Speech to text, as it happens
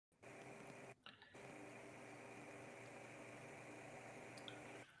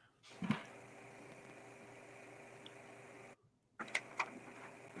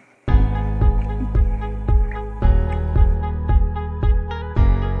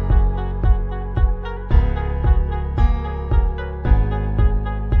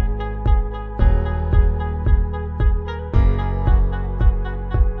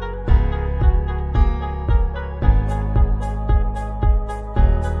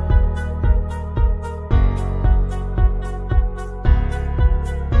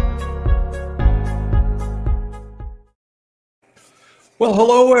Well,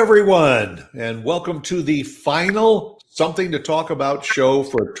 hello everyone, and welcome to the final Something to Talk About show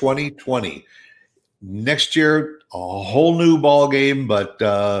for 2020. Next year, a whole new ball game, but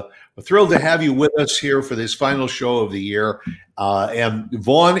we're thrilled to have you with us here for this final show of the year. And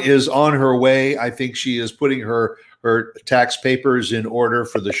Vaughn is on her way. I think she is putting her tax papers in order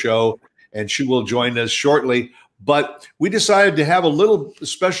for the show, and she will join us shortly. But we decided to have a little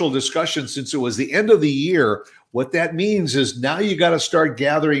special discussion since it was the end of the year. What that means is now you got to start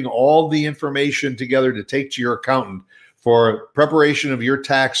gathering all the information together to take to your accountant for preparation of your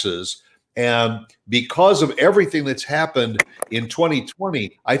taxes. And because of everything that's happened in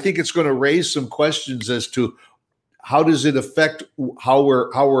 2020, I think it's going to raise some questions as to how does it affect how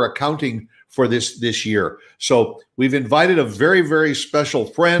we're accounting for this year. So we've invited a very special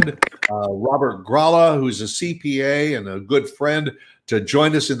friend, Robert Gralla, who's a CPA and a good friend, to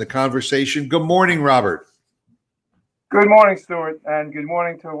join us in the conversation. Good morning, Robert. Good morning, Stuart, and good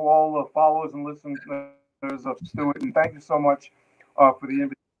morning to all the followers and listeners of Stuart. And thank you so much for the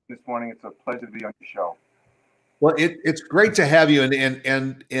invitation this morning. It's a pleasure to be on your show. Well, it's great to have you,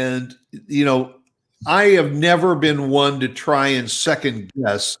 and you know, I have never been one to try and second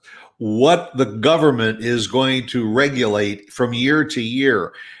guess what the government is going to regulate from year to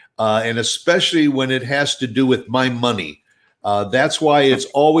year, and especially when it has to do with my money. That's why it's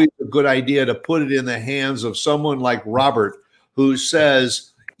always a good idea to put it in the hands of someone like Robert, who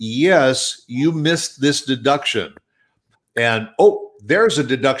says, yes, you missed this deduction. And, oh, there's a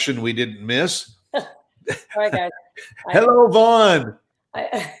deduction we didn't miss. All right, guys. Hello, Vaughn.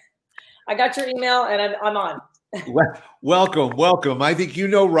 I got your email, and I'm on. Welcome. I think you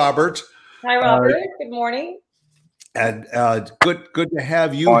know Robert. Hi, Robert. Good morning. And good to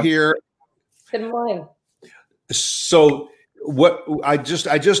have you here. Good morning. So what I just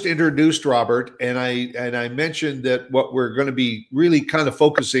introduced Robert, and I mentioned that what we're going to be really kind of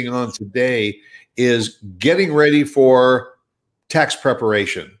focusing on today is getting ready for tax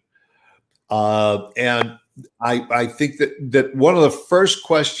preparation. And I think that one of the first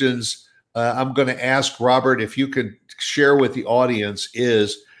questions I'm going to ask Robert, if you could share with the audience,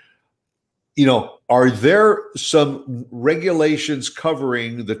 is, are there some regulations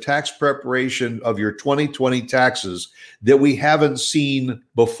covering the tax preparation of your 2020 taxes that we haven't seen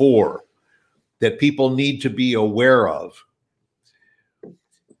before that people need to be aware of?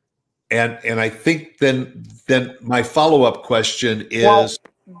 And I think then my follow-up question is, well,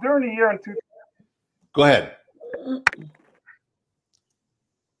 during the year in go ahead.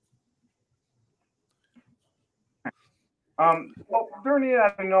 Well, during the year,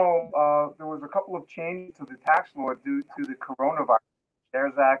 as we know, there was a couple of changes to the tax law due to the Coronavirus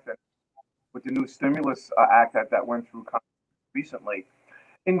CARES Act and with the new stimulus act that went through recently.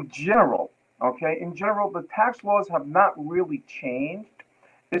 In general, the tax laws have not really changed.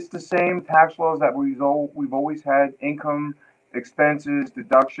 It's the same tax laws that we've always had: income, expenses,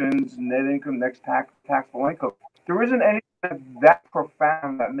 deductions, net income, next taxable income. There isn't anything that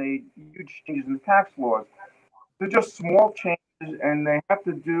profound that made huge changes in the tax laws. They're just small changes, and they have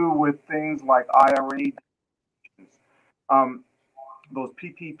to do with things like IRA, those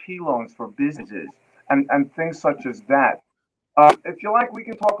PPP loans for businesses, and things such as that. If you like, we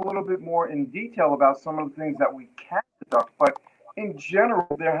can talk a little bit more in detail about some of the things that we can deduct, but in general,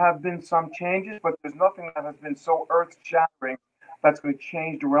 there have been some changes, but there's nothing that has been so earth-shattering that's going to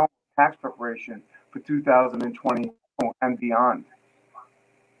change the realm of tax preparation for 2020 and beyond.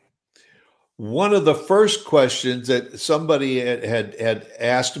 One of the first questions that somebody had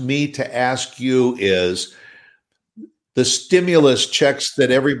asked me to ask you is the stimulus checks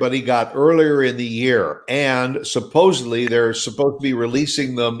that everybody got earlier in the year, and supposedly they're supposed to be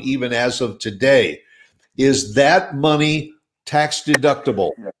releasing them even as of today. Is that money tax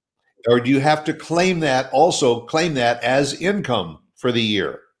deductible? Yeah. Or do you have to claim that as income for the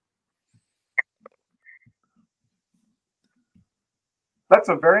year? That's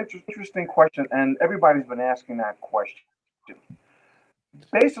a very interesting question, and everybody's been asking that question.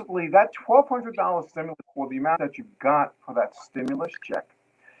 Basically, that $1,200 stimulus, or the amount that you got for that stimulus check,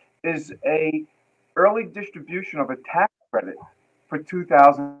 is a early distribution of a tax credit for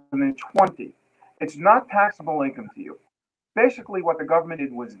 2020. It's not taxable income to you. Basically, what the government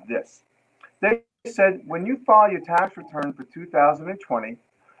did was this. They said, when you file your tax return for 2020,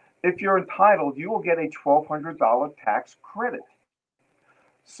 if you're entitled, you will get a $1,200 tax credit.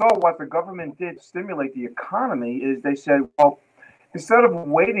 So what the government did to stimulate the economy is they said, well, instead of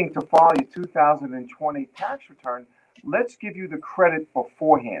waiting to file your 2020 tax return, let's give you the credit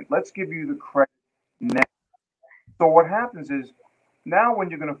beforehand. Let's give you the credit now. So what happens is, now when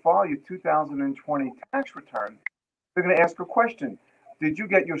you're going to file your 2020 tax return, they're going to ask a question. did you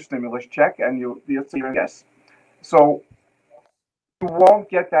get your stimulus check? And you'll say yes. So you won't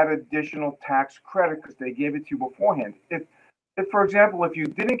get that additional tax credit because they gave it to you beforehand. If, for example, if you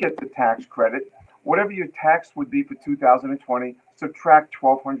didn't get the tax credit, whatever your tax would be for 2020, subtract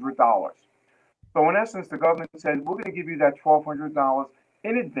 $1,200. So in essence, the government said, we're going to give you that $1,200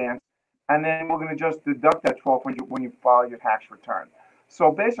 in advance, and then we're going to just deduct that $1,200 when you file your tax return.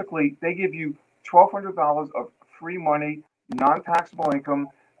 So basically, they give you $1,200 of free money, non-taxable income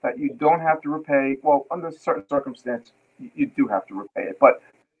that you don't have to repay. Well, under certain circumstances, you do have to repay it, but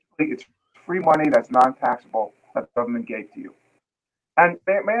it's free money that's non-taxable that the government gave to you. And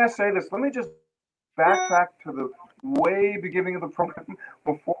may I say this? Let me just backtrack to the way beginning of the program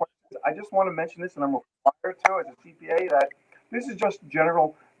before. I just want to mention this, and I'm required to as a CPA, that this is just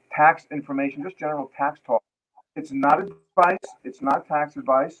general tax information, just general tax talk. It's not advice. It's not tax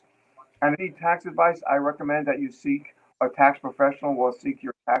advice. And if you need tax advice, I recommend that you seek a tax professional or seek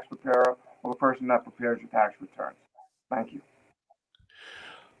your tax preparer or the person that prepares your tax returns. Thank you.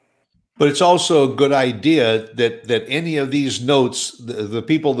 But it's also a good idea that any of these notes, the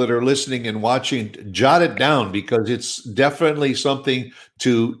people that are listening and watching, jot it down, because it's definitely something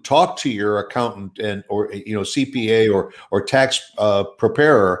to talk to your accountant and or CPA or tax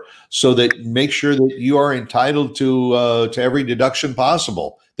preparer, so that make sure that you are entitled to every deduction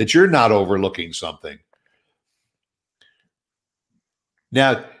possible, that you're not overlooking something.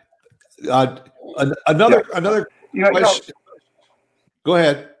 Now, another question. Go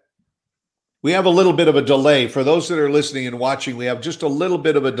ahead. We have a little bit of a delay. For those that are listening and watching, we have just a little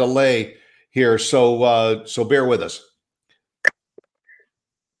bit of a delay here, so so bear with us.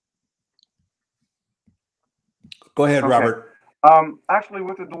 Go ahead, okay. Robert. Actually,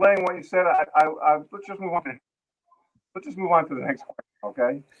 with the delay in what you said, let's just move on. Let's just move on to the next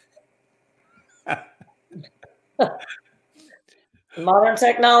question, okay? Modern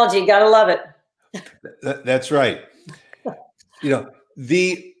technology, gotta love it. That's right.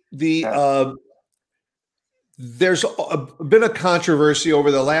 There's been a controversy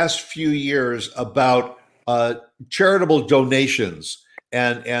over the last few years about charitable donations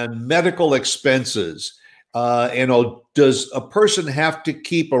and medical expenses. Does a person have to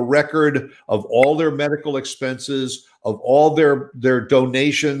keep a record of all their medical expenses, of all their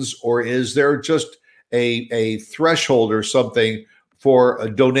donations, or is there just a threshold or something for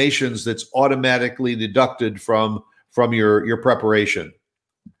donations that's automatically deducted from your preparation?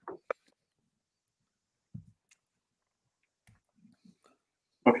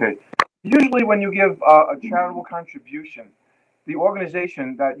 Okay. Usually when you give a charitable contribution, the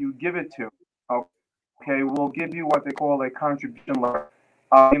organization that you give it to, okay, will give you what they call a contribution letter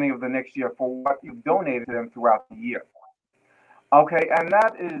beginning of the next year for what you've donated to them throughout the year. Okay, and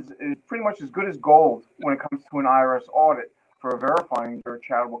that is pretty much as good as gold when it comes to an IRS audit for verifying your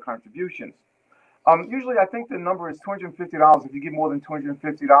charitable contributions. Usually, I think the number is $250. If you give more than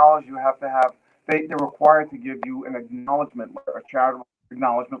 $250, you have to have, they're required to give you an acknowledgement letter, a charitable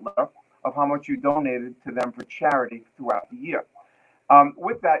acknowledgement letter of how much you donated to them for charity throughout the year.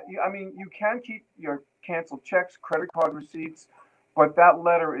 With that, you can keep your canceled checks, credit card receipts, but that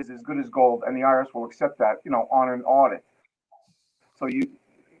letter is as good as gold, and the IRS will accept that, on an audit. So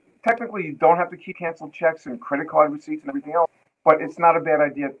technically you don't have to keep canceled checks and credit card receipts and everything else, but it's not a bad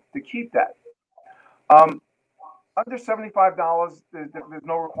idea to keep that. Under $75, there's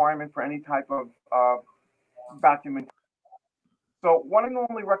no requirement for any type of document. So what I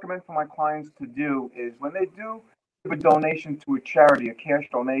normally recommend for my clients to do is when they do give a donation to a charity, a cash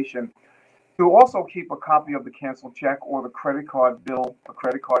donation, to also keep a copy of the canceled check or the credit card bill, a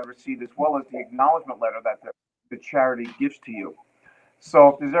credit card receipt, as well as the acknowledgement letter that the charity gives to you. So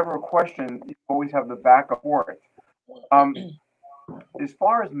if there's ever a question, you always have the backup for it. As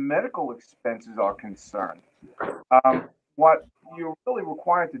far as medical expenses are concerned, what you're really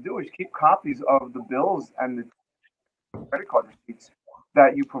required to do is keep copies of the bills and the credit card receipts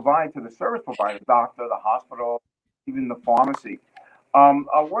that you provide to the service provider, the doctor, the hospital, even the pharmacy.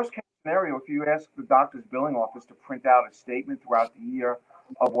 A worst case scenario, if you ask the doctor's billing office to print out a statement throughout the year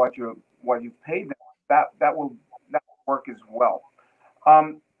of what you've paid them, that will work as well.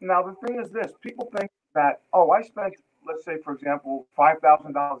 Now the thing is this: people think that, I spent, let's say, for example,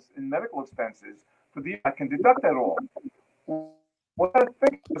 $5,000 in medical expenses for the year, I can deduct that all. What I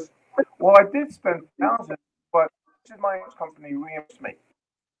think is, I did spend $1,000, but this is my insurance company reimbursed me.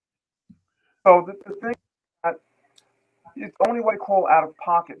 So the thing that it's only what I call out of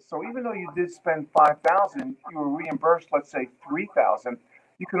pocket. So even though you did spend $5,000, you were reimbursed, let's say, $3,000.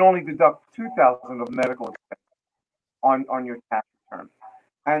 You can only deduct $2,000 of medical expenses on your tax return.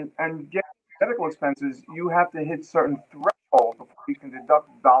 And get medical expenses, you have to hit certain thresholds threshold before you can deduct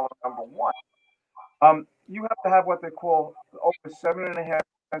dollar number one. You have to have what they call over 7.5%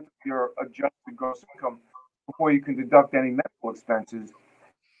 of your adjusted gross income before you can deduct any medical expenses.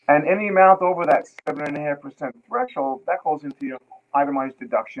 And any amount over that 7.5% threshold, that goes into your itemized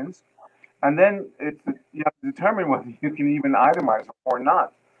deductions. And then you have to determine whether you can even itemize it or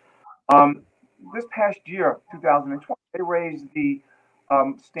not. This past year, 2020, they raised the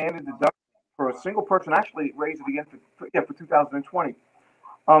standard deduction for a single person. Actually, raised it again for 2020.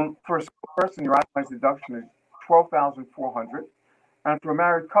 For a single person, your itemized deduction is $12,400, and for a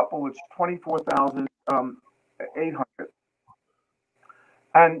married couple, it's $24,800.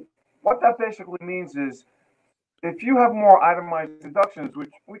 And what that basically means is, if you have more itemized deductions,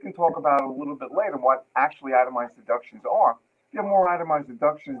 which we can talk about a little bit later, what actually itemized deductions are. If you have more itemized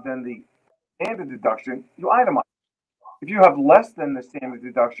deductions than the standard deduction, you itemize. If you have less than the standard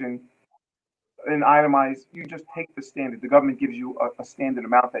deduction in itemized, you just take the standard. The government gives you a standard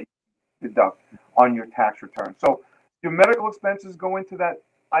amount that you deduct on your tax return. So your medical expenses go into that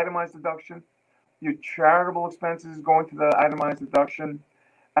itemized deduction. Your charitable expenses go into the itemized deduction.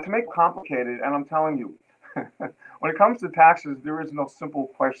 And to make it complicated, and I'm telling you, when it comes to taxes, there is no simple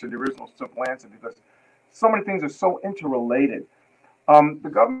question. There is no simple answer because so many things are so interrelated. The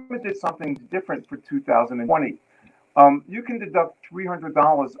government did something different for 2020. You can deduct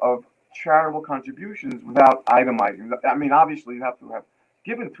 $300 of charitable contributions without itemizing. I mean, obviously, you have to have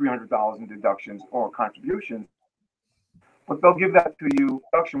given $300 in deductions or contributions, but they'll give that to you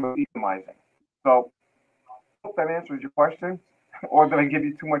deduction with itemizing. So, I hope that answers your question, or did I give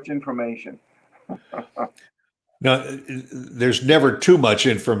you too much information? No, there's never too much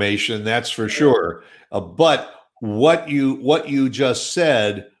information, that's for sure. But what you just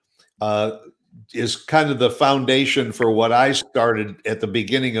said is kind of the foundation for what I started at the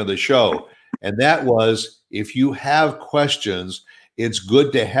beginning of the show, and that was, if you have questions, it's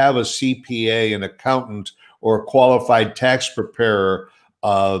good to have a CPA, an accountant, or a qualified tax preparer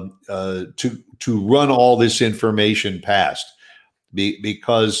to run all this information past,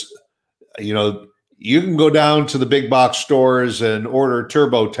 because you can go down to the big box stores and order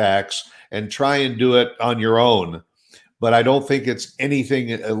TurboTax and try and do it on your own. But I don't think it's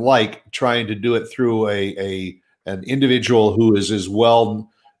anything like trying to do it through an individual who is as well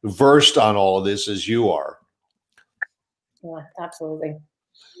versed on all of this as you are. Yeah, absolutely.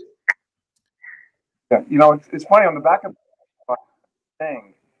 Yeah, it's funny, on the back of the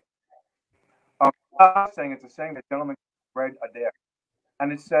saying, I'm not saying, it's a saying that gentleman read a day,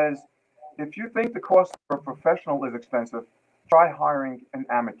 and it says, if you think the cost for a professional is expensive, try hiring an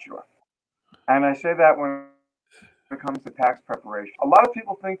amateur. And I say that when it comes to tax preparation. A lot of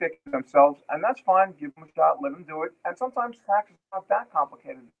people think they can themselves, and that's fine. Give them a shot, let them do it. And sometimes tax is not that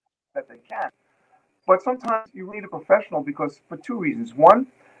complicated that they can. But sometimes you need a professional because for two reasons. One,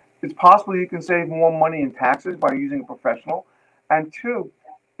 it's possible you can save more money in taxes by using a professional. And two,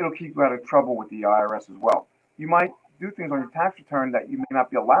 it'll keep you out of trouble with the IRS as well. You might do things on your tax return that you may not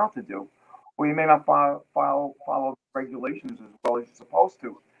be allowed to do, or you may not follow regulations as well as you're supposed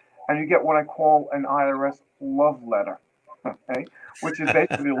to. And you get what I call an IRS love letter, okay? Which is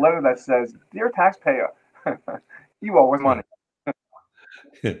basically a letter that says, "Dear taxpayer, you owe us money."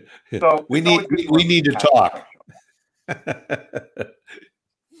 So we need to talk.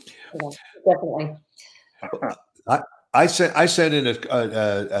 Definitely. I sent in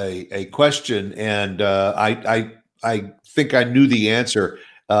a question, and I think I knew the answer.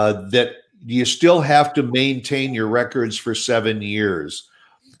 That you still have to maintain your records for 7 years,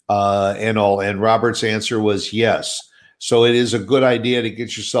 and all. And Robert's answer was yes. So it is a good idea to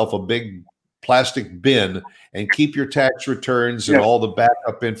get yourself a big plastic bin and keep your tax returns and all the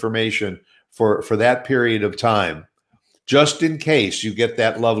backup information for that period of time, just in case you get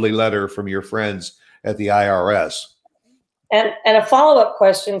that lovely letter from your friends at the IRS. And a follow-up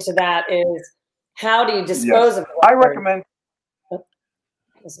question to that is, how do you dispose of it? I recommend.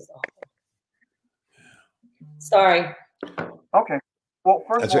 This is awful. Sorry. Okay. Well,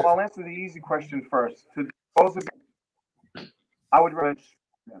 first of all, I'll answer the easy question first. To dispose of it, I would rather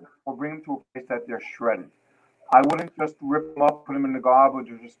or bring them to a place that they're shredded. I wouldn't just rip them up, put them in the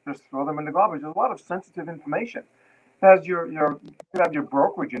garbage, or just throw them in the garbage. There's a lot of sensitive information. It has you could have your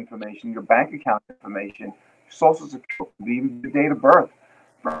brokerage information, your bank account information, social security, even the date of birth.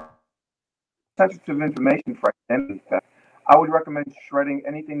 Sensitive information for identity theft. I would recommend shredding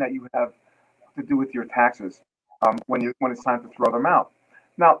anything that you have to do with your taxes when it's time to throw them out.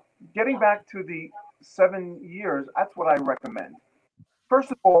 Now, getting back to the 7 years, that's what I recommend.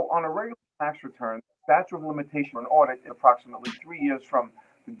 First of all, on a regular tax return, statute of limitation for an audit is approximately 3 years from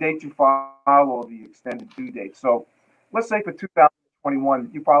the date you file or the extended due date. So let's say for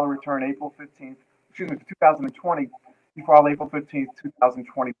 2021, you file a return April 15th, excuse me, for 2020, you file April 15th,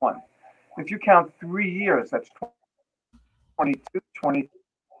 2021. If you count 3 years, that's 22,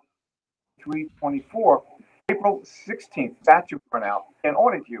 23, 24, April 16th, statute run out and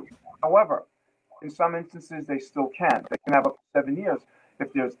audit you. However, in some instances, they still can. They can have up to 7 years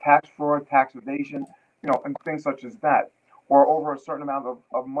if there's tax fraud, tax evasion, and things such as that, or over a certain amount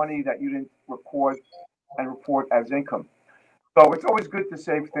of money that you didn't record and report as income. So it's always good to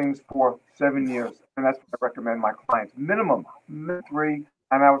save things for 7 years, and that's what I recommend my clients. Minimum 3,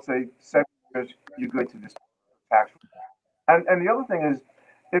 and I would say 7 years, you're good to dispose of tax. And the other thing is,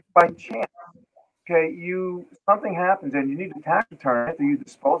 if by chance, okay, something happens and you need a tax return after you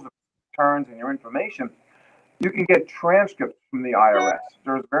dispose of returns and your information, you can get transcripts from the IRS.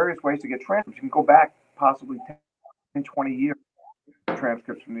 There's various ways to get transcripts. You can go back possibly 10, 20 years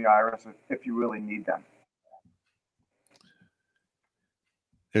transcripts from the IRS if you really need them.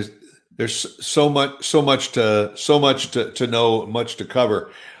 There's so much to know, much to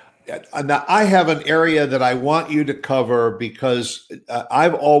cover. Now, I have an area that I want you to cover because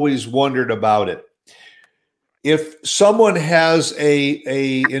I've always wondered about it. If someone has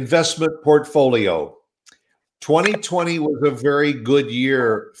a investment portfolio, 2020 was a very good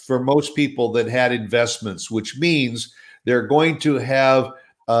year for most people that had investments, which means they're going to have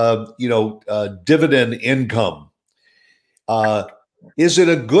dividend income. Is it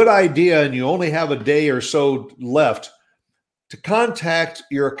a good idea, and you only have a day or so left, to contact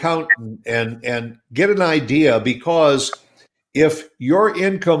your accountant and get an idea? Because if your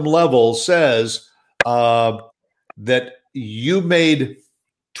income level says that you made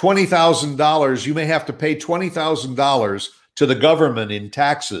 $20,000, you may have to pay $20,000 to the government in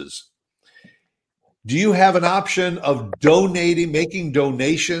taxes. Do you have an option of making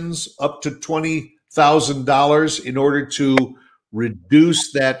donations up to $20,000 in order to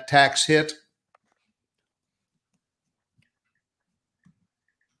reduce that tax hit?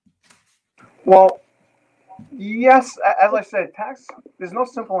 Well, yes, as I said, there's no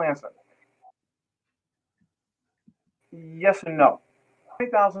simple answer. Yes and no.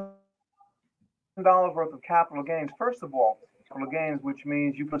 $20,000 worth of capital gains. First of all, capital gains, which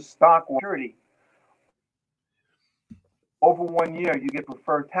means you put stock or security. Over 1 year, you get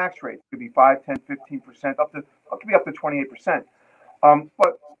preferred tax rates. It could be 5, 10, 15%, it could be up to 28%.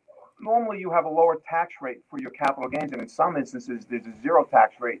 But normally you have a lower tax rate for your capital gains, and in some instances, there's a zero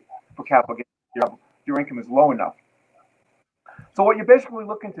tax rate for capital gains. Your income is low enough. So what you're basically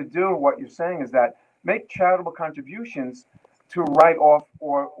looking to do, what you're saying is that make charitable contributions to write off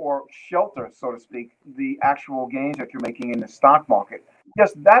or shelter, so to speak, the actual gains that you're making in the stock market.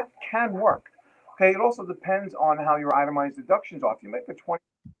 Yes, that can work. Okay, it also depends on how your itemized deductions are. If you make a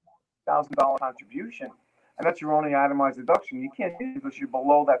 $20,000 contribution, and that's your only itemized deduction, you can't do it because you're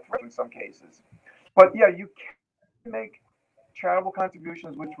below that threshold in some cases. But yeah, you can make charitable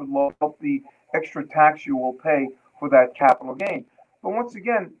contributions, which would lower up the extra tax you will pay for that capital gain. But once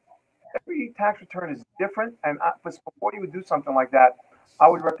again, every tax return is different, and before you would do something like that, I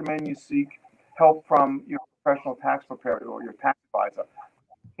would recommend you seek help from your professional tax preparer or your tax advisor.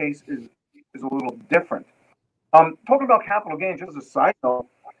 The case is a little different. Talking about capital gains, just as a side note,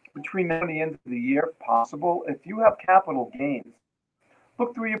 between now and the end of the year, if possible, if you have capital gains,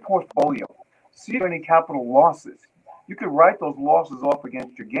 look through your portfolio, see if there are any capital losses. You could write those losses off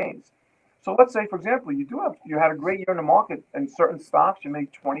against your gains. So let's say, for example, you had a great year in the market, and certain stocks you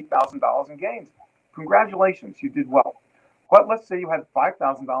made $20,000 in gains. Congratulations, you did well. But let's say you had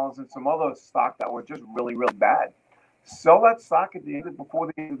 $5,000 in some other stock that were just really, really bad. Sell that stock before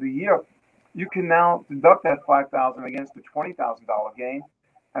the end of the year. You can now deduct that $5,000 against the $20,000 gain,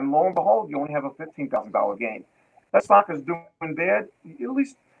 and lo and behold, you only have a $15,000 gain. That stock is doing bad. At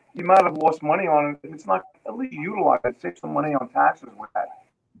least you might have lost money on it. If it's not, at least utilize it. Save some money on taxes with that.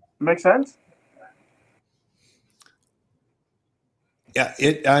 Make sense? Yeah,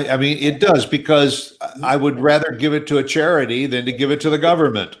 I mean, it does, because I would rather give it to a charity than to give it to the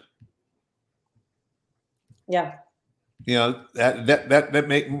government. Yeah. You know,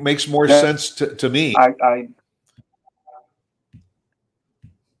 that makes more sense to me.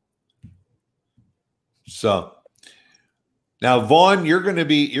 So now, Vaughn, you're going to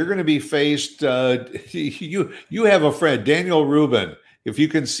be faced. You have a friend, Daniel Rubin. If you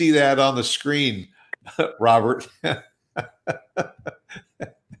can see that on the screen, Robert,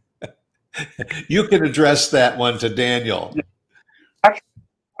 you can address that one to Daniel.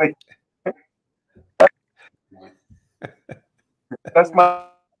 That's my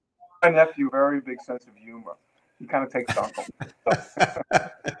nephew. Very big sense of humor. He kind of takes uncle.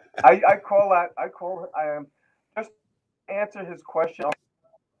 I am just answer his question,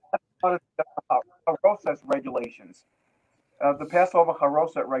 Haroset regulations. The Passover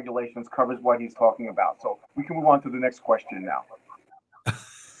Haroset regulations covers what he's talking about. So we can move on to the next question now.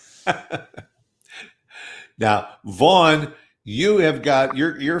 Now, Vaughn, you have got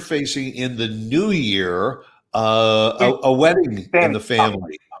you're facing in the new year a wedding in the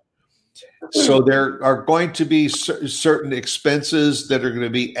family. So there are going to be certain expenses that are going to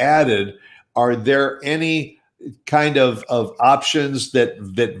be added. Are there any kind of options that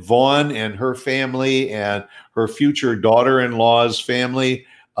Vaughn and her family and her future daughter-in-law's family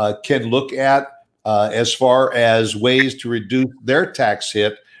can look at as far as ways to reduce their tax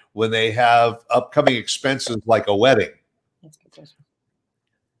hit when they have upcoming expenses like a wedding? That's a good question.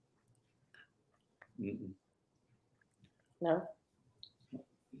 No.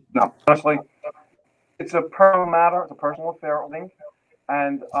 No, honestly, it's a personal matter. It's a personal affair thing,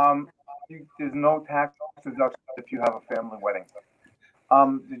 and there's no tax deduction if you have a family wedding.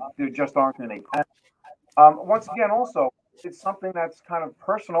 There just aren't any. And, once again, also, it's something that's kind of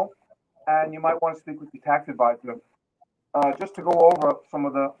personal, and you might want to speak with your tax advisor just to go over some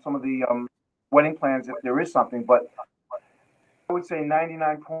of the wedding plans if there is something. But I would say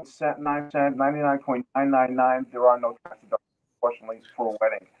 99.9%, 99.999, there are no tax deductions, unfortunately, for a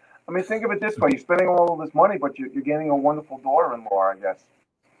wedding. I mean, think of it this way: you're spending all of this money, but you're getting a wonderful daughter-in-law, I guess.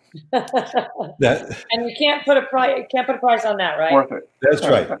 And you can't put a price on that, right? Worth it. That's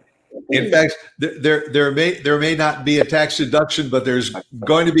right. In fact, there may not be a tax deduction, but there's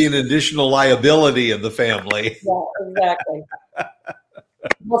going to be an additional liability in the family. Yeah, exactly.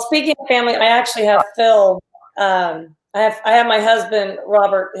 Well, speaking of family, I actually have Phil. I have my husband,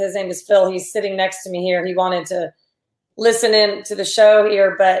 Robert. His name is Phil. He's sitting next to me here. He wanted to listen in to the show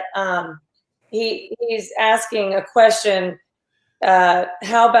here, but he's asking a question.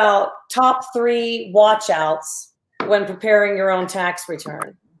 How about top 3 watch outs when preparing your own tax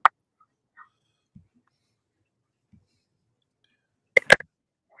return?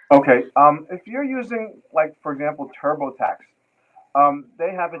 Okay. If you're using, like, for example, TurboTax,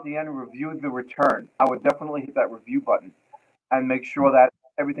 they have at the end review the return. I would definitely hit that review button and make sure that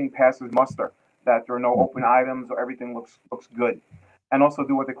everything passes muster, that there are no open items or everything looks good. And also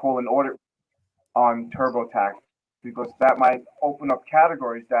do what they call an audit on TurboTax, because that might open up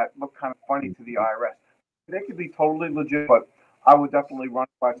categories that look kind of funny to the IRS. They could be totally legit, but I would definitely run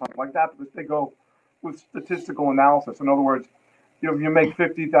by something like that because they go with statistical analysis. In other words, if you make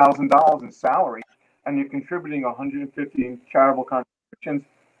 $50,000 in salary and you're contributing 150 in charitable contributions,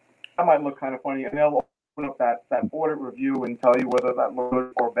 that might look kind of funny, and they'll open up that audit review and tell you whether that looks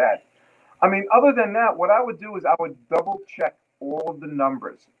good or bad. I mean, other than that, what I would do is I would double check all of the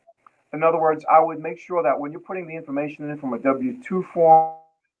numbers. In other words, I would make sure that when you're putting the information in from a W-2 form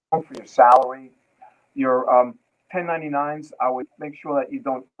for your salary, your 1099s, I would make sure that you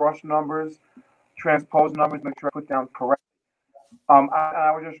don't crush numbers, transpose numbers, make sure I put down correct.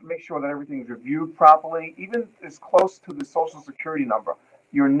 I would just make sure that everything is reviewed properly, even as close to the Social Security number.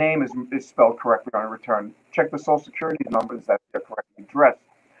 Your name is spelled correctly on a return. Check the Social Security numbers that they're correctly addressed.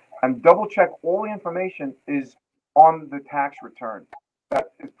 And double check all the information is on the tax return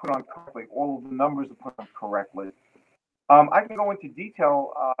that is put on correctly. All of the numbers are put on correctly. I can go into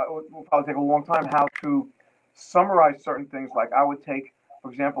detail, it will probably take a long time, how to summarize certain things. Like I would take,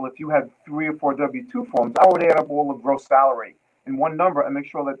 for example, if you had 3 or 4 W-2 forms, I would add up all the gross salary in one number and make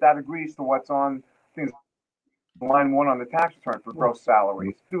sure that that agrees to what's on things line 1 on the tax return for gross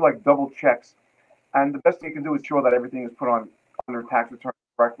salaries. Do like double checks. And the best thing you can do is ensure that everything is put on your tax return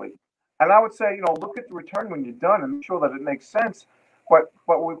correctly. And I would say, look at the return when you're done and make sure that it makes sense. But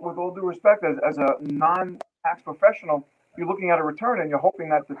with all due respect, as a non-tax professional, you're looking at a return and you're hoping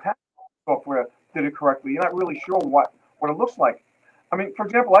that the tax software did it correctly. You're not really sure what it looks like. I mean, for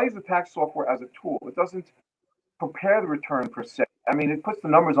example, I use the tax software as a tool. It doesn't prepare the return per se. I mean, it puts the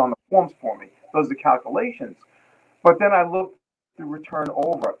numbers on the forms for me, does the calculations. But then I look the return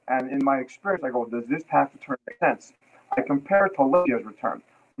over, and in my experience, I go, does this tax return make sense? I compare it to last year's return,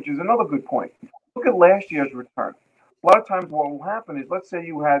 which is another good point. Look at last year's return. A lot of times what will happen is, let's say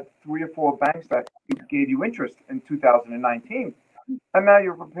you had 3 or 4 banks that gave you interest in 2019, and now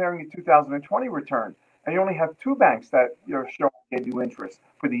you're preparing your 2020 return, and you only have 2 banks that you're showing gave you interest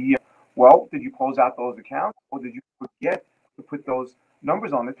for the year. Well, did you close out those accounts, or did you forget to put those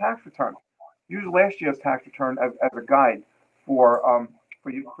numbers on the tax return? Use last year's tax return as a guide for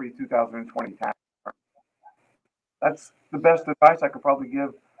your 2020 tax return. That's the best advice I could probably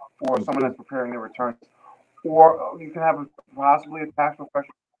give for someone that's preparing their returns. Or you can have possibly a tax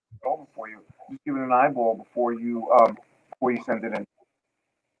professional over for you. Just give it an eyeball before you send it in.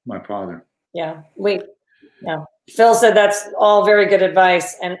 My father. Yeah. Phil said that's all very good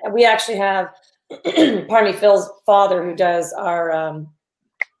advice. And we actually have, pardon me, Phil's father who does our,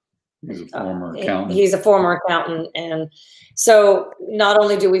 he's a former accountant. He's a former accountant. And so not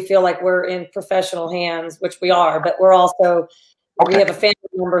only do we feel like we're in professional hands, which we are, but we're also, we have a family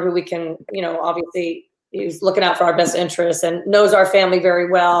member who we can, you know, obviously he's looking out for our best interests and knows our family very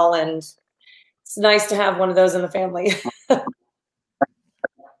well. And it's nice to have one of those in the family.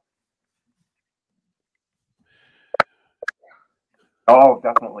 Oh,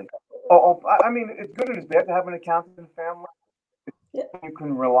 definitely. I mean, it's good and it's bad to have an accountant in the family. Yeah. You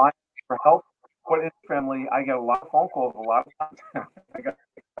can rely for help. But in the family, I get a lot of phone calls a lot of times. I got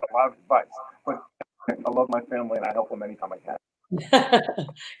a lot of advice. But I love my family and I help them anytime I can.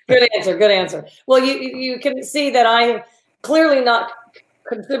 Good answer. Good answer. Well, you can see that I'm clearly not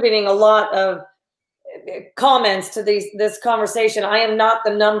contributing a lot of comments to this conversation. I am not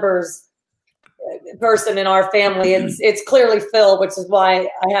the numbers person in our family. It's clearly Phil, which is why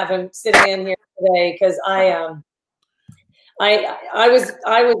I have him sitting in here today, because I was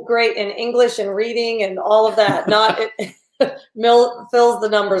great in English and reading and all of that. Not Phil's the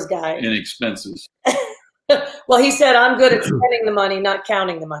numbers guy. And expenses. Well, he said I'm good at spending the money, not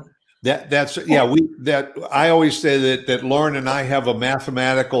counting the money. I always say that Lauren and I have a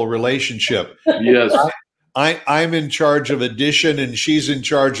mathematical relationship. Yes. I'm in charge of addition and she's in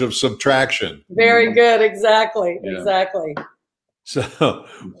charge of subtraction. Very good. Exactly. Yeah. Exactly. So,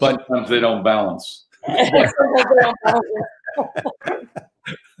 but sometimes they don't balance.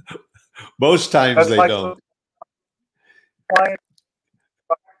 Most times That's they like don't. Client,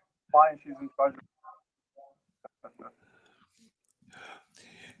 she's in charge.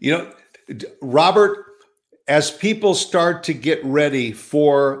 You know, Robert, as people start to get ready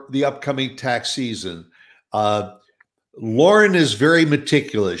for the upcoming tax season, Lauren is very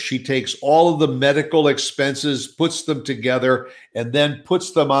meticulous. She takes all of the medical expenses, puts them together, and then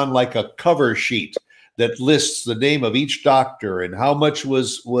puts them on like a cover sheet that lists the name of each doctor and how much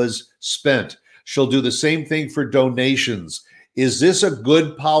was spent. She'll do the same thing for donations. Is this a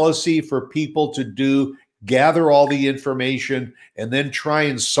good policy for people to do? Gather all the information and then try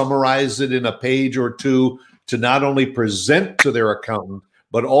and summarize it in a page or two to not only present to their accountant,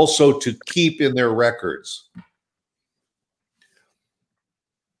 but also to keep in their records?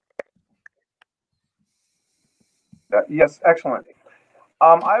 Yes, excellent.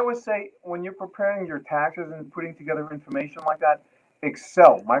 I always say when you're preparing your taxes and putting together information like that,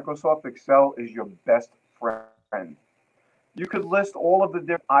 Excel, Microsoft Excel is your best friend. You could list all of the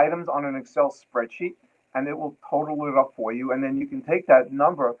different items on an Excel spreadsheet and it will total it up for you. And then you can take that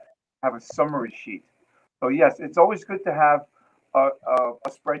number, have a summary sheet. So yes, it's always good to have a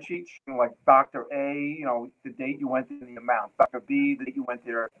spreadsheet like Dr. A, you know, the date you went there, the amount. Dr. B, the date you went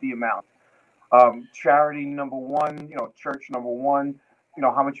there, the amount. Charity number one, you know, church number one, you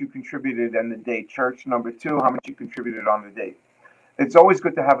know, how much you contributed and the date. Church number two, how much you contributed on the date. It's always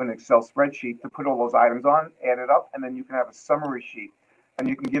good to have an Excel spreadsheet to put all those items on, add it up, and then you can have a summary sheet. And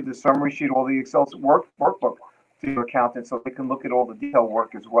you can give the summary sheet all the Excel workbook to your accountant so they can look at all the detailed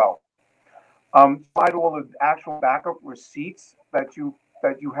work as well. Find all the actual backup receipts that you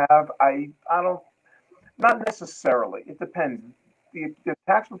have. I don't, not necessarily. It depends. The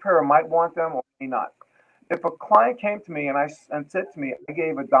tax preparer might want them or may not. If a client came to me and said to me, I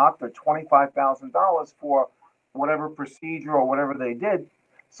gave a doctor $25,000 for whatever procedure or whatever they did,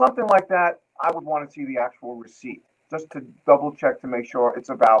 something like that, I would want to see the actual receipt just to double check to make sure it's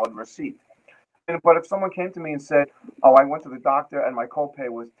a valid receipt. But if someone came to me and said, oh, I went to the doctor and my copay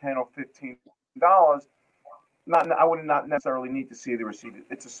was $10 or $15, I would not necessarily need to see the receipt.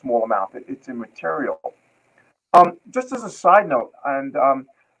 It's a small amount. It's immaterial. Just as a side note, and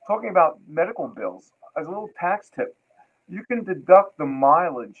talking about medical bills, as a little tax tip, you can deduct the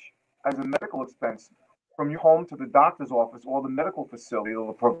mileage as a medical expense from your home to the doctor's office or the medical facility or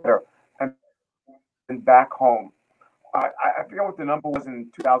the provider and back home. I forget what the number was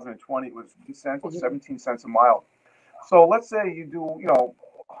in 2020. It was 2 cents or 17 cents a mile. So let's say you do,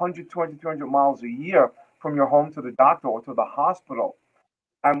 100, 200, 300 miles a year from your home to the doctor or to the hospital.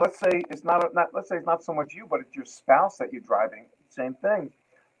 And let's say it's not so much you, but it's your spouse that you're driving. Same thing.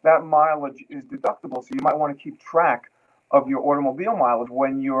 That mileage is deductible. So you might want to keep track of your automobile mileage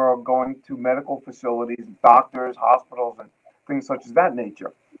when you're going to medical facilities, doctors, hospitals, and things such as that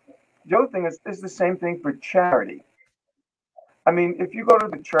nature. The other thing is the same thing for charity. I mean, if you go to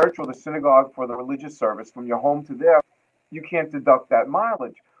the church or the synagogue for the religious service from your home to there, you can't deduct that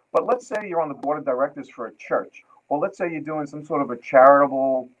mileage. But let's say you're on the board of directors for a church, or let's say you're doing some sort of a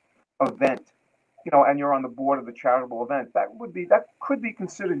charitable event, and you're on the board of the charitable event. That could be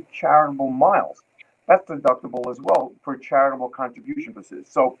considered charitable miles. That's deductible as well for charitable contribution purposes.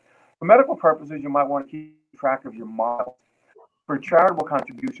 So for medical purposes, you might want to keep track of your miles. For charitable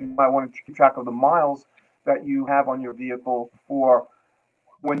contribution, you might want to keep track of the miles that you have on your vehicle for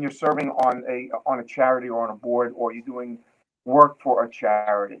when you're serving on a charity or on a board, or you're doing work for a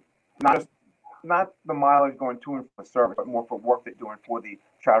charity. Not the mileage going to and from the service, but more for work that you're doing for the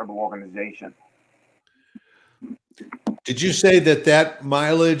charitable organization. Did you say that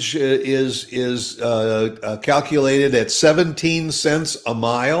mileage is calculated at 17 cents a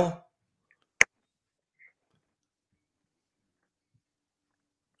mile?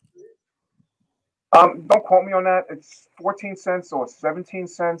 Don't quote me on that. It's 14 cents or 17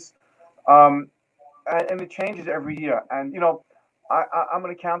 cents. And it changes every year. And, I'm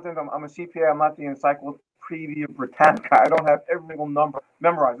an accountant. I'm a CPA. I'm not the Encyclopedia Britannica. I don't have every single number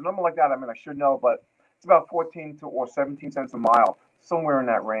memorized. A number like that, I should know, but it's about 14 or 17 cents a mile, somewhere in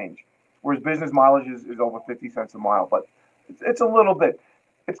that range. Whereas business mileage is over 50 cents a mile. But it's a little bit.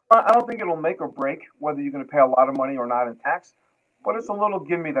 I don't think it'll make or break whether you're going to pay a lot of money or not in tax. But it's a little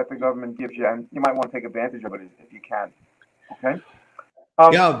gimme that the government gives you, and you might want to take advantage of it if you can. Okay?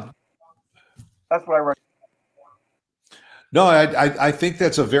 Yeah. That's what I recommend. No, I think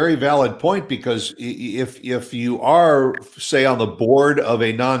that's a very valid point, because if you are, say, on the board of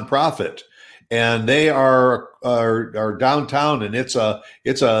a nonprofit and they are downtown, and it's a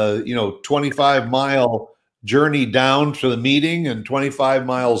 25-mile journey down to the meeting and 25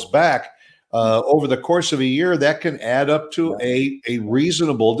 miles back, over the course of a year, that can add up to a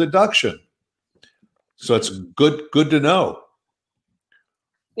reasonable deduction. So it's good to know.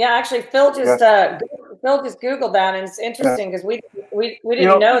 Yeah, actually, Phil just Googled that, and it's interesting because we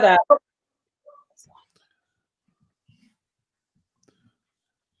didn't know that.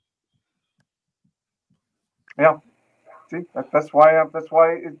 Yeah, see, that's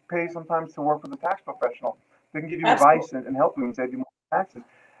why it pays sometimes to work with a tax professional. They can give you advice and help you and save you more taxes.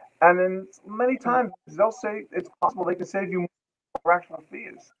 And then many times they'll say it's possible they can save you more actual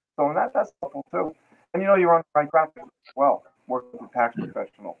fees. So that's helpful too. And you're on the right track as well, working with a tax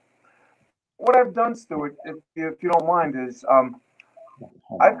professional. What I've done, Stuart, if you don't mind, is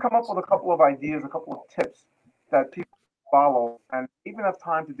I've come up with a couple of ideas, a couple of tips that people follow, and even have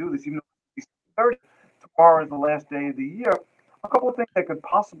time to do this, even though it's 30, tomorrow is the last day of the year. A couple of things they could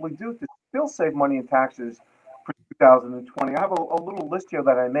possibly do to still save money in taxes for 2020. I have a little list here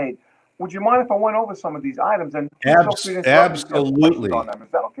that I made. Would you mind if I went over some of these items and absolutely on them? Is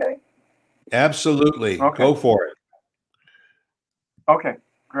that okay? Absolutely. Okay. Go for it. Okay,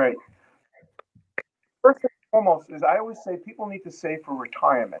 great. First and foremost is I always say people need to save for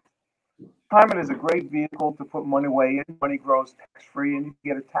retirement. Retirement is a great vehicle to put money away in. Money grows tax-free, and you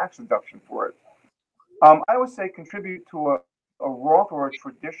can get a tax deduction for it. I always say contribute to a Roth or a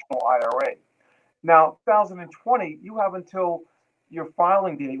traditional IRA. Now, 2020, you have until your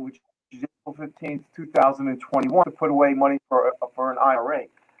filing date, which is April 15th, 2021, to put away money for an IRA.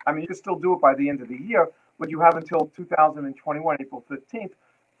 You can still do it by the end of the year, but you have until 2021, April 15th,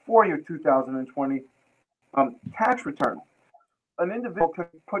 for your 2020 tax return. An individual can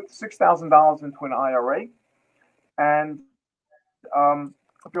put $6,000 into an IRA, and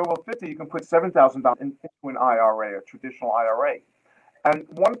if you're over 50, you can put $7,000 into an IRA, a traditional IRA. And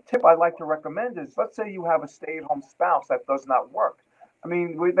one tip I like to recommend is, let's say you have a stay-at-home spouse that does not work.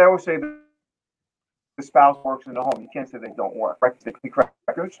 They always say that the spouse works in the home. You can't say they don't work. Right?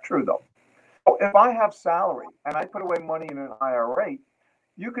 It's true, though. So if I have salary and I put away money in an IRA,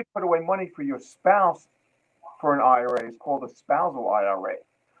 you could put away money for your spouse for an IRA. It's called a spousal IRA.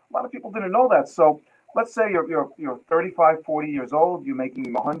 A lot of people didn't know that. So let's say you're 35, 40 years old. You're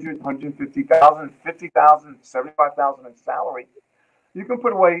making 100, 150,000, 50,000, 75,000 in salary. You can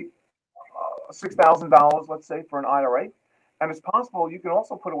put away $6,000, let's say, for an IRA. And it's possible you can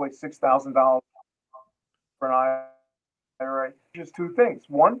also put away $6,000 for an IRA. Just two things.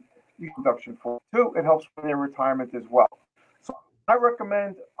 One, you get deduction for. Two, it helps with your retirement as well. So I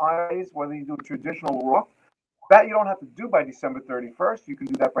recommend IRAs, whether you do a traditional Roth. That you don't have to do by December 31st. You can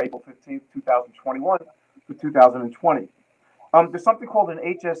do that by April 15th, 2021 to 2020. There's something called an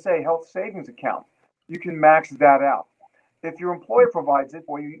HSA, health savings account. You can max that out. If your employer provides it,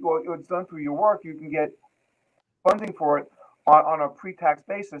 or it's done through your work, you can get funding for it on a pre-tax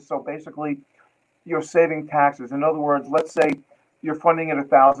basis. So basically, you're saving taxes. In other words, let's say you're funding it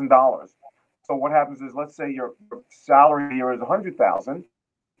 $1,000. So what happens is, let's say your salary here is $100,000.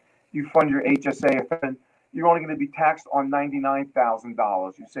 You fund your HSA, you're only going to be taxed on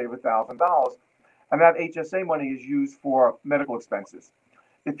 $99,000. You save $1,000, and that HSA money is used for medical expenses.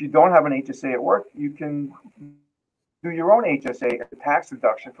 If you don't have an HSA at work, you can do your own HSA, a tax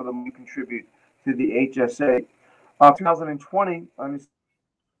deduction for the money you contribute to the HSA. 2020, let me see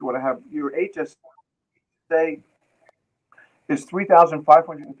what I have. Your HSA is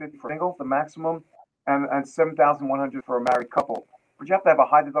 $3,550 for single, the maximum, and $7,100 for a married couple. But you have to have a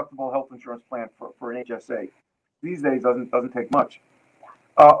high deductible health insurance plan for an HSA. These days doesn't take much.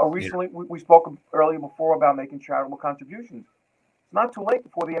 Recently, we spoke earlier before about making charitable contributions. It's not too late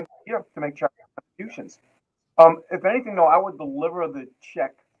before the end of the year to make charitable contributions. If anything, though, I would deliver the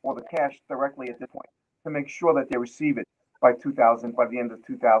check or the cash directly at this point to make sure that they receive it by the end of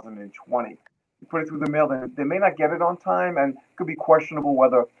 2020. You put it through the mail, then they may not get it on time, and it could be questionable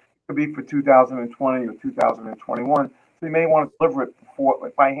whether it could be for 2020 or 2021. So you may want to deliver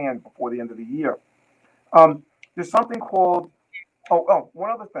it by hand before the end of the year. There's something called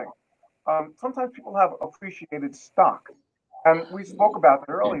one other thing. Sometimes people have appreciated stock, and we spoke about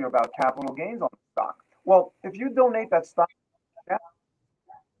that earlier about capital gains on stock. Well, if you donate that stock,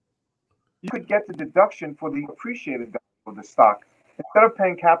 you could get the deduction for the appreciated value of the stock. Instead of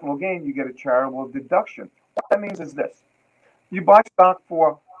paying capital gain, you get a charitable deduction. What that means is this: you buy stock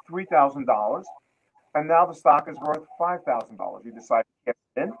for $3,000, and now the stock is worth $5,000. You decide to get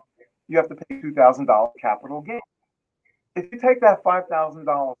it in, you have to pay $2,000 capital gain. If you take that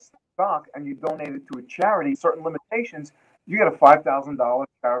 $5,000 stock and you donate it to a charity, certain limitations, you get a $5,000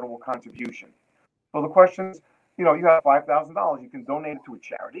 charitable contribution. So the question is, you have $5,000, you can donate it to a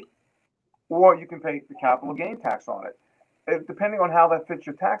charity, or you can pay the capital gain tax on it. Depending on how that fits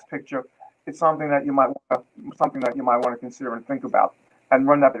your tax picture, it's something that you might want to consider and think about, and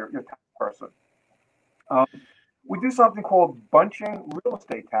run that by your tax person. We do something called bunching real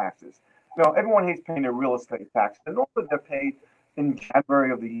estate taxes. Everyone hates paying their real estate taxes, and normally they're paid in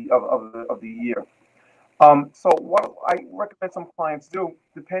January of the year. So what I recommend some clients do,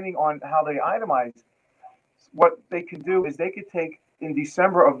 depending on how they itemize, what they can do is they could take in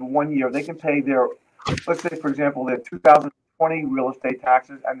December of the 1 year, they can pay their, let's say, for example, their 2020 real estate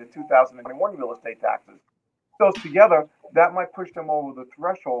taxes and the 2021 real estate taxes. Those together, that might push them over the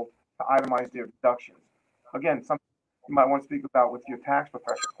threshold to itemize their deductions. Again, something you might want to speak about with your tax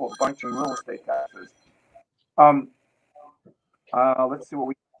professional called bunching real estate taxes. Let's see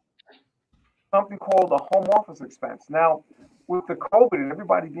something called a home office expense. Now, with the COVID and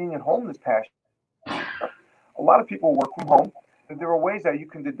everybody being at home this past year, a lot of people work from home, and there are ways that you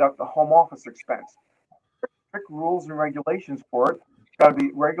can deduct the home office expense. Strict rules and regulations for it. It's got to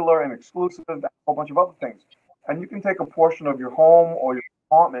be regular and exclusive, and a whole bunch of other things. And you can take a portion of your home or your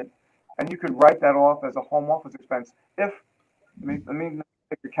apartment, and you could write that off as a home office expense if, let me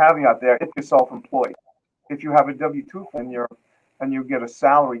take a caveat there, if you're self-employed. If you have a W-2 and you get a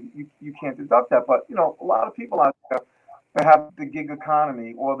salary, you can't deduct that. But, a lot of people out there, they have the gig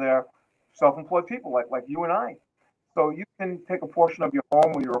economy, or they're self-employed people like you and I. So you can take a portion of your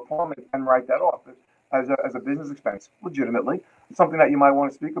home or your apartment and write that off as a business expense, legitimately. It's something that you might want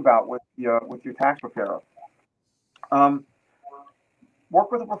to speak about with your tax preparer.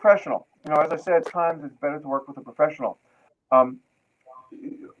 Work with a professional. As I said, at times it's better to work with a professional.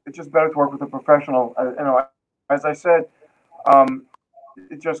 It's just better to work with a professional. As I said,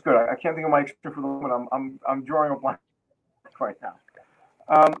 it's just good. I can't think of my extra for the moment. I'm drawing a blank right now.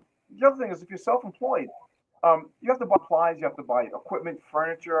 The other thing is, if you're self-employed, you have to buy supplies, you have to buy equipment,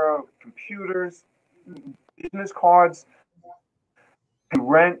 furniture, computers, business cards,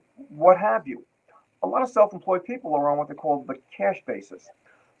 rent, what have you. A lot of self-employed people are on what they call the cash basis.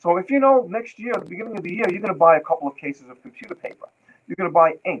 So if next year, at the beginning of the year, you're going to buy a couple of cases of computer paper, you're going to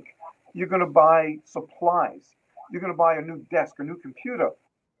buy ink, you're going to buy supplies, you're going to buy a new desk, a new computer,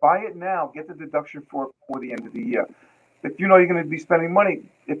 buy it now, get the deduction for the end of the year. If you're going to be spending money,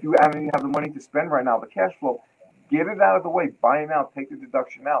 if you have the money to spend right now, the cash flow, get it out of the way, buy it now, take the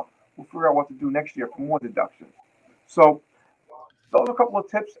deduction now. We'll figure out what to do next year for more deductions. So those are a couple of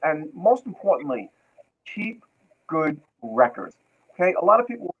tips, and most importantly, keep good records. Okay, a lot of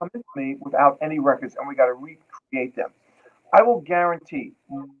people will come into me without any records, and we got to recreate them. I will guarantee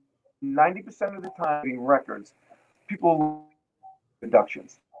 90% of the time in records, people lose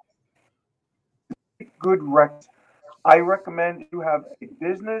deductions. Keep good records. I recommend you have a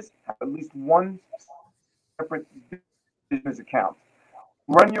business, have at least one separate business account.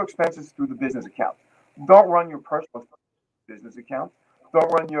 Run your expenses through the business account. Don't run your personal business account.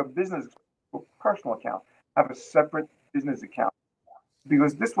 Don't run your business personal account. Have a separate business account.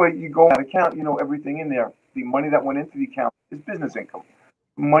 Because this way you go on that account, everything in there. The money that went into the account is business income.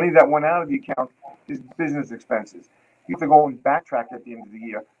 The money that went out of the account is business expenses. You have to go and backtrack at the end of the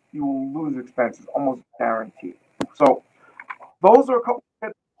year. You will lose expenses, almost guaranteed. So those are a couple of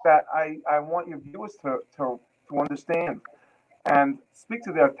tips that I want your viewers to understand. and speak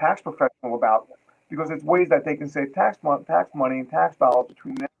to their tax professional about it, because it's ways that they can save tax money and tax dollars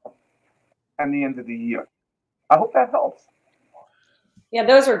between now and the end of the year. I hope that helps. Yeah,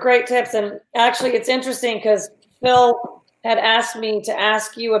 those are great tips. And actually, it's interesting because Phil had asked me to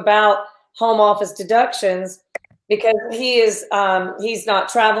ask you about home office deductions, because he's not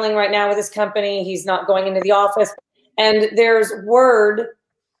traveling right now with his company. He's not going into the office. And there's word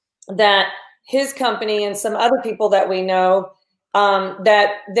that his company and some other people that we know,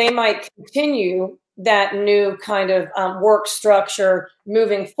 that they might continue that new kind of work structure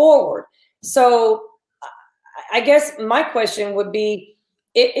moving forward. So I guess my question would be,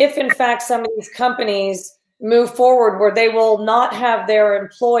 if in fact some of these companies move forward where they will not have their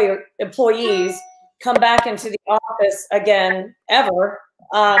employees come back into the office again ever,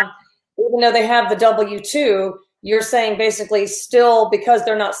 even though they have the W-2, you're saying basically still, because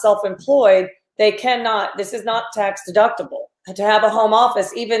they're not self-employed, they cannot, this is not tax deductible to have a home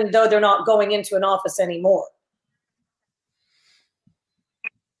office, even though they're not going into an office anymore.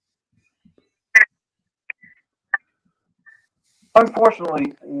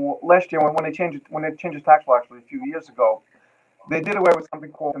 Unfortunately, last year when they changed the tax law, actually a few years ago, they did away with something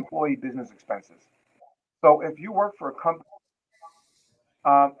called employee business expenses. So if you work for a company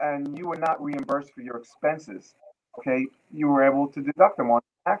and you were not reimbursed for your expenses, okay, you were able to deduct them on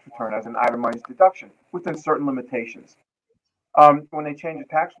your tax return as an itemized deduction within certain limitations. When they changed the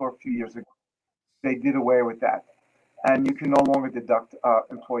tax law a few years ago, they did away with that, and you can no longer deduct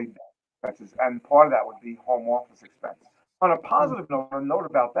employee expenses, and part of that would be home office expense. On a positive note, a note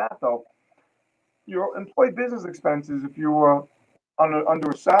about that though, your employee business expenses, if you were under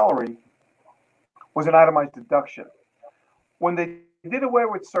a salary, was an itemized deduction. When they did away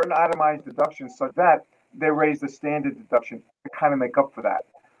with certain itemized deductions such that they raised the standard deduction to kind of make up for that.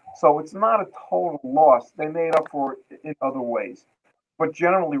 So it's not a total loss. They made up for it in other ways. But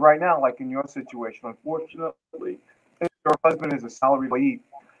generally right now, like in your situation, unfortunately, if your husband is a salary employee,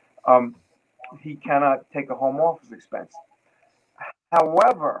 he cannot take a home office expense.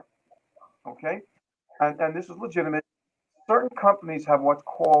 However, okay, and this is legitimate, certain companies have what's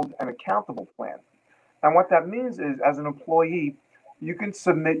called an accountable plan. And what that means is, as an employee, you can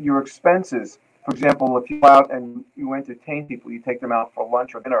submit your expenses. For example, if you go out and you entertain people, you take them out for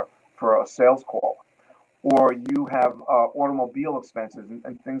lunch or dinner for a sales call, or you have automobile expenses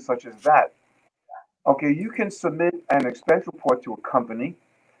and things such as that. Okay, you can submit an expense report to a company,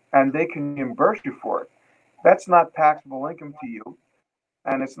 and they can reimburse you for it. That's not taxable income to you,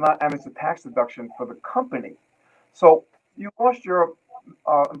 and it's a tax deduction for the company. So you lost your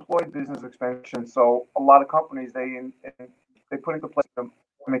employee business expense. So a lot of companies they put into place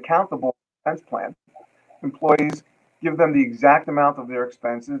an accountable expense plan. Employees give them the exact amount of their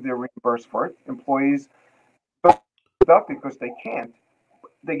expenses. They're reimbursed for it. Employees don't deduct it because they can't.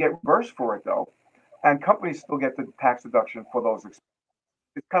 They get reimbursed for it though, and companies still get the tax deduction for those expenses.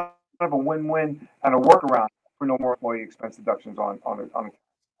 It's kind of a win-win and a workaround for no more employee expense deductions on a.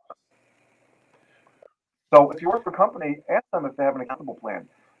 So if you work for a company, ask them if they have an accountable plan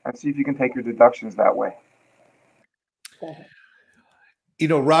and see if you can take your deductions that way. You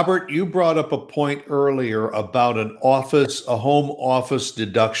know, Robert, you brought up a point earlier about a home office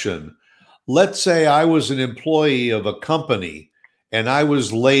deduction. Let's say I was an employee of a company and I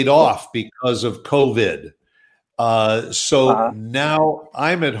was laid off because of COVID. So now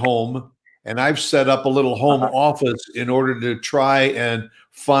I'm at home and I've set up a little home office in order to try and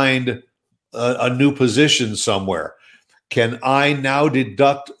find a new position somewhere. Can I now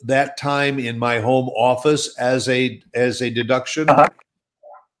deduct that time in my home office as a deduction?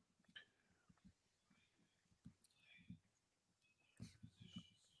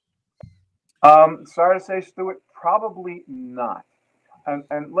 Sorry to say, Stuart, probably not.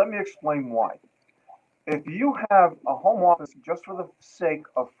 And let me explain why. If you have a home office just for the sake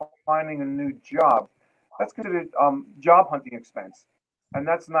of finding a new job, that's considered job hunting expense, and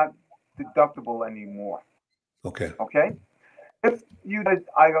that's not deductible anymore. Okay. Okay. If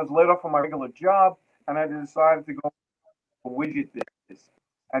I was laid off from my regular job and I decided to go widget business,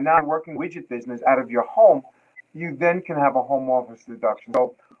 and now I'm working widget business out of your home, you then can have a home office deduction.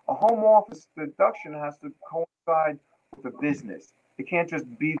 So a home office deduction has to coincide with the business. It can't just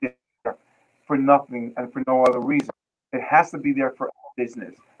be there for nothing and for no other reason. It has to be there for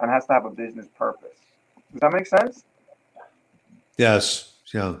business and has to have a business purpose. Does that make sense? Yes.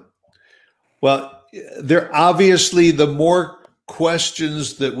 Yeah. Well, there obviously, the more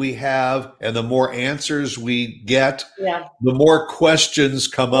questions that we have and the more answers we get, the more questions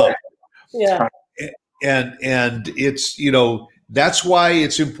come up. Yeah. And it's, you know, that's why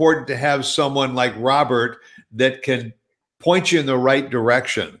it's important to have someone like Robert that can point you in the right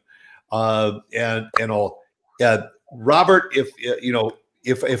direction. And all. Robert,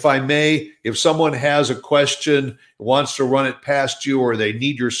 if I may, if someone has a question, wants to run it past you, or they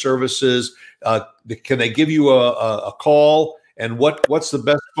need your services, can they give you a call? And what's the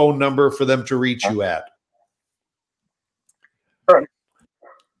best phone number for them to reach you at? Sure.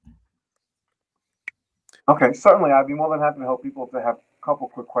 Okay, certainly. I'd be more than happy to help people if they have a couple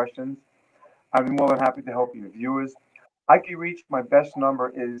quick questions. I'd be more than happy to help you viewers. I can reach, my best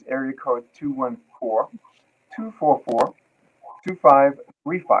number is area code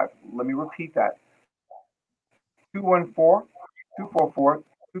 214-244-2535. Let me repeat that.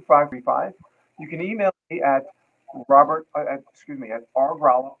 214-244-2535. You can email me at at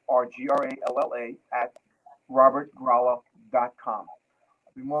rgralla, R-G-R-A-L-L-A, at robertgralla.com. I'll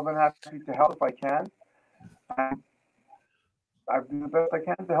be more than happy to help if I can. And I'll do the best I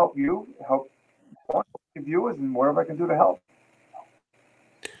can to help you, help viewers, and whatever I can do to help.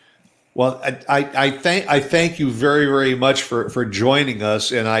 Well, I thank you very, very much for joining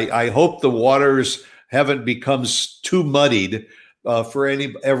us, and I hope the waters haven't become too muddied for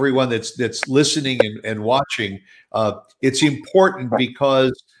everyone that's listening and watching. It's important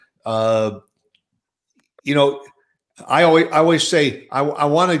because I always say I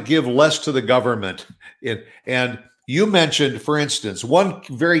want to give less to the government, and you mentioned, for instance, one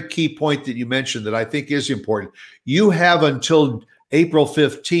very key point that you mentioned that I think is important. You have until April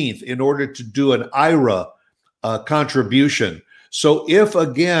 15th in order to do an IRA contribution. So if,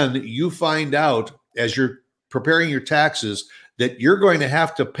 again, you find out as you're preparing your taxes that you're going to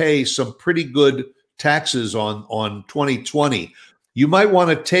have to pay some pretty good taxes on 2020, you might want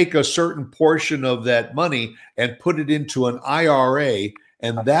to take a certain portion of that money and put it into an IRA,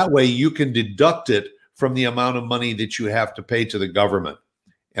 and that way you can deduct it from the amount of money that you have to pay to the government.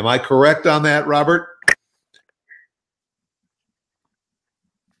 Am I correct on that, Robert?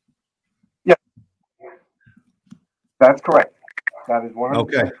 Yeah, that's correct. That is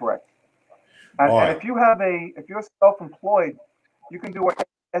 100% correct. And if you're self-employed, you can do a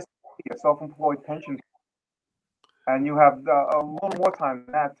self-employed pension, and you have a little more time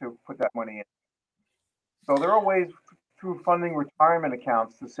than that to put that money in. So there are ways through funding retirement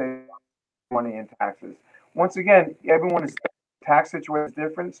accounts to save money in taxes. Once again, everyone's tax situation is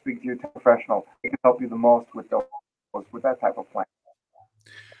different. Speak to your professional. It can help you the most with that type of plan.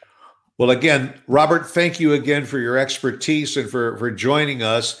 Well, again, Robert, thank you again for your expertise and for joining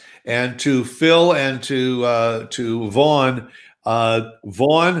us. And to Phil and to Vaughn,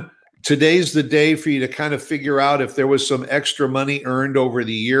 Vaughn, today's the day for you to kind of figure out if there was some extra money earned over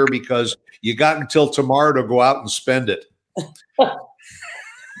the year, because you got until tomorrow to go out and spend it.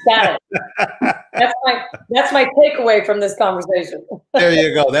 Got it. That's my takeaway from this conversation. There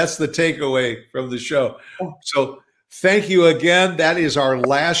you go. That's the takeaway from the show. So thank you again. That is our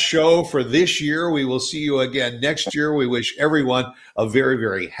last show for this year. We will see you again next year. We wish everyone a very,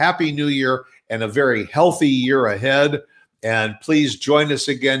 very happy new year and a very healthy year ahead. And please join us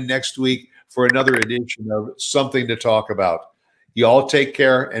again next week for another edition of Something to Talk About. You all take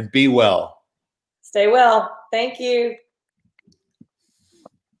care and be well. Stay well. Thank you.